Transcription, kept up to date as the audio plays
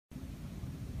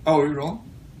Oh, we roll?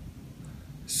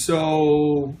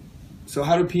 So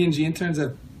how do P&G interns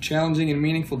have challenging and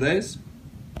meaningful days?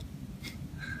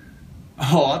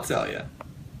 Oh, I'll tell you.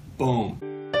 Boom.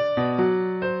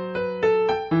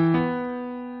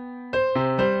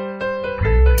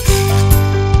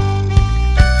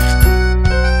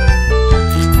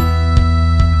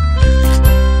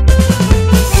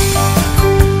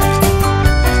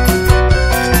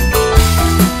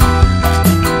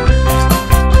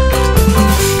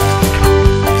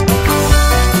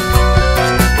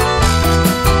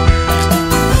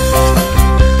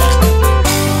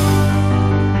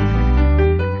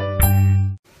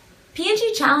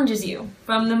 P&G challenges you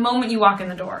from the moment you walk in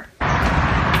the door.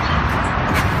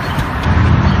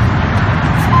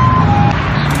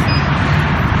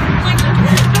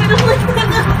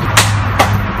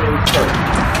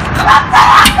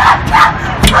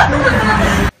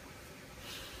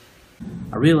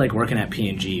 I really like working at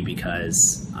P&G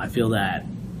because I feel that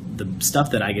the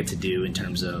stuff that I get to do in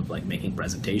terms of like making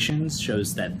presentations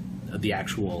shows that the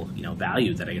actual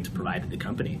value that I get to provide to the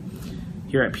company.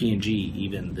 Here at P&G,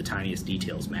 even the tiniest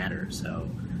details matter. So,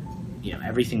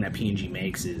 everything that P&G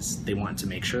makes is they want to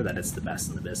make sure that it's the best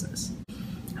in the business.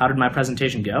 How did my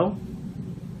presentation go?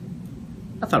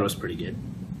 I thought it was pretty good.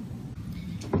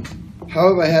 How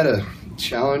have I had a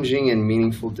challenging and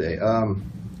meaningful day?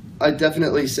 I'd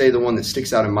definitely say the one that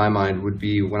sticks out in my mind would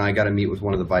be when I got to meet with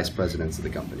one of the vice presidents of the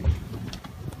company.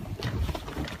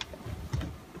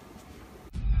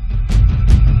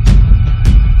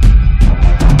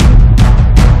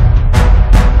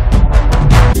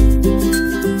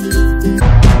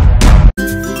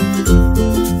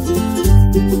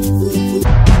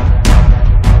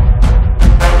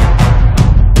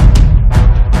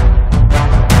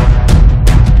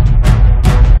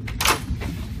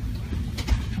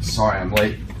 Sorry, I'm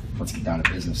late. Let's get down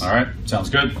to business. All right, sounds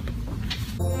good.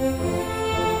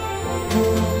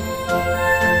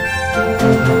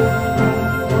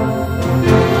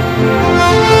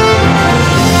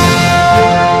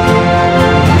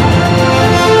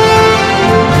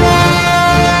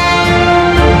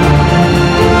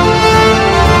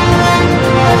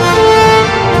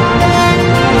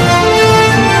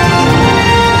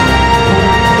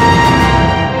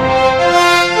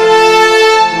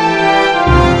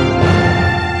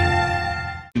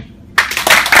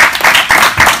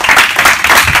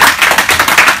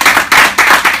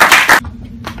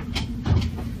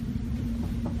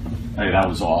 Hey, that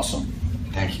was awesome.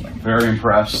 Thank you. Very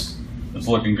impressed. It's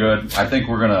looking good. I think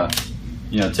we're gonna,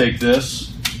 take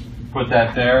this, put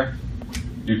that there.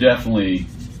 You're definitely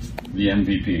the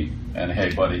MVP. And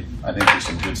hey, buddy, I think there's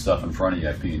some good stuff in front of you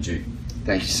at P&G.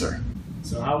 Thank you, sir.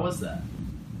 So how was that?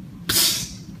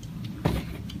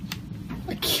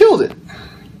 I killed it.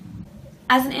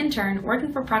 As an intern,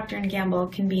 working for Procter & Gamble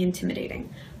can be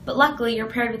intimidating, but luckily you're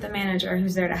paired with a manager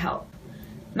who's there to help.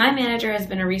 My manager has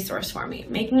been a resource for me,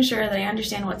 making sure that I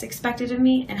understand what's expected of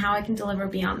me and how I can deliver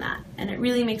beyond that, and it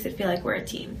really makes it feel like we're a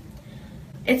team.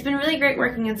 It's been really great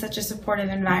working in such a supportive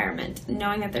environment,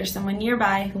 knowing that there's someone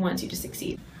nearby who wants you to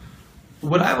succeed.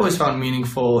 What I've always found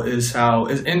meaningful is how,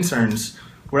 as interns,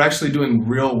 we're actually doing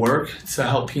real work to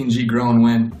help P&G grow and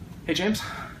win. Hey, James.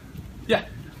 Yeah.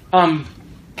 Can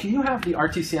you have the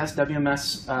RTCS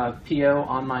WMS PO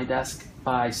on my desk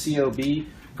by COB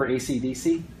for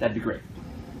AC/DC? That'd be great.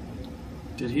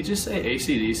 Did he just say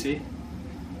AC/DC?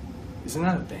 Isn't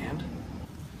that a band?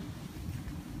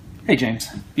 Hey James,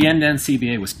 the end-to-end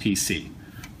CBA was PC.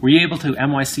 Were you able to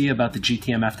MYC about the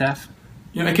GTM-FDF?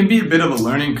 It can be a bit of a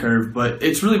learning curve, but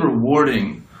it's really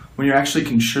rewarding when you're actually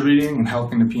contributing and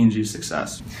helping the P&G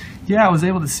success. Yeah, I was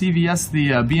able to CVS the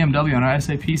BMW on our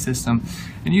SAP system,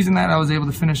 and using that I was able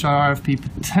to finish our RFP,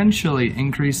 potentially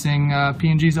increasing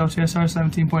P&G's OTSR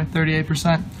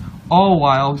 17.38%, all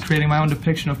while creating my own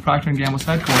depiction of Procter & Gamble's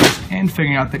headquarters and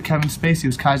figuring out that Kevin Spacey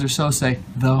was Kaiser Sose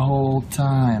the whole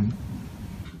time.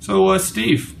 So,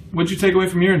 Steve, what'd you take away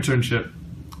from your internship?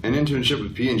 An internship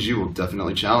with P&G will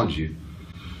definitely challenge you.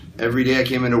 Every day I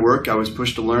came into work, I was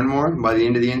pushed to learn more, and by the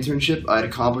end of the internship, I had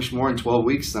accomplished more in 12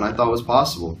 weeks than I thought was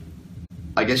possible.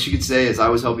 I guess you could say, as I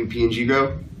was helping P&G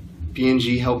grow,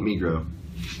 P&G helped me grow.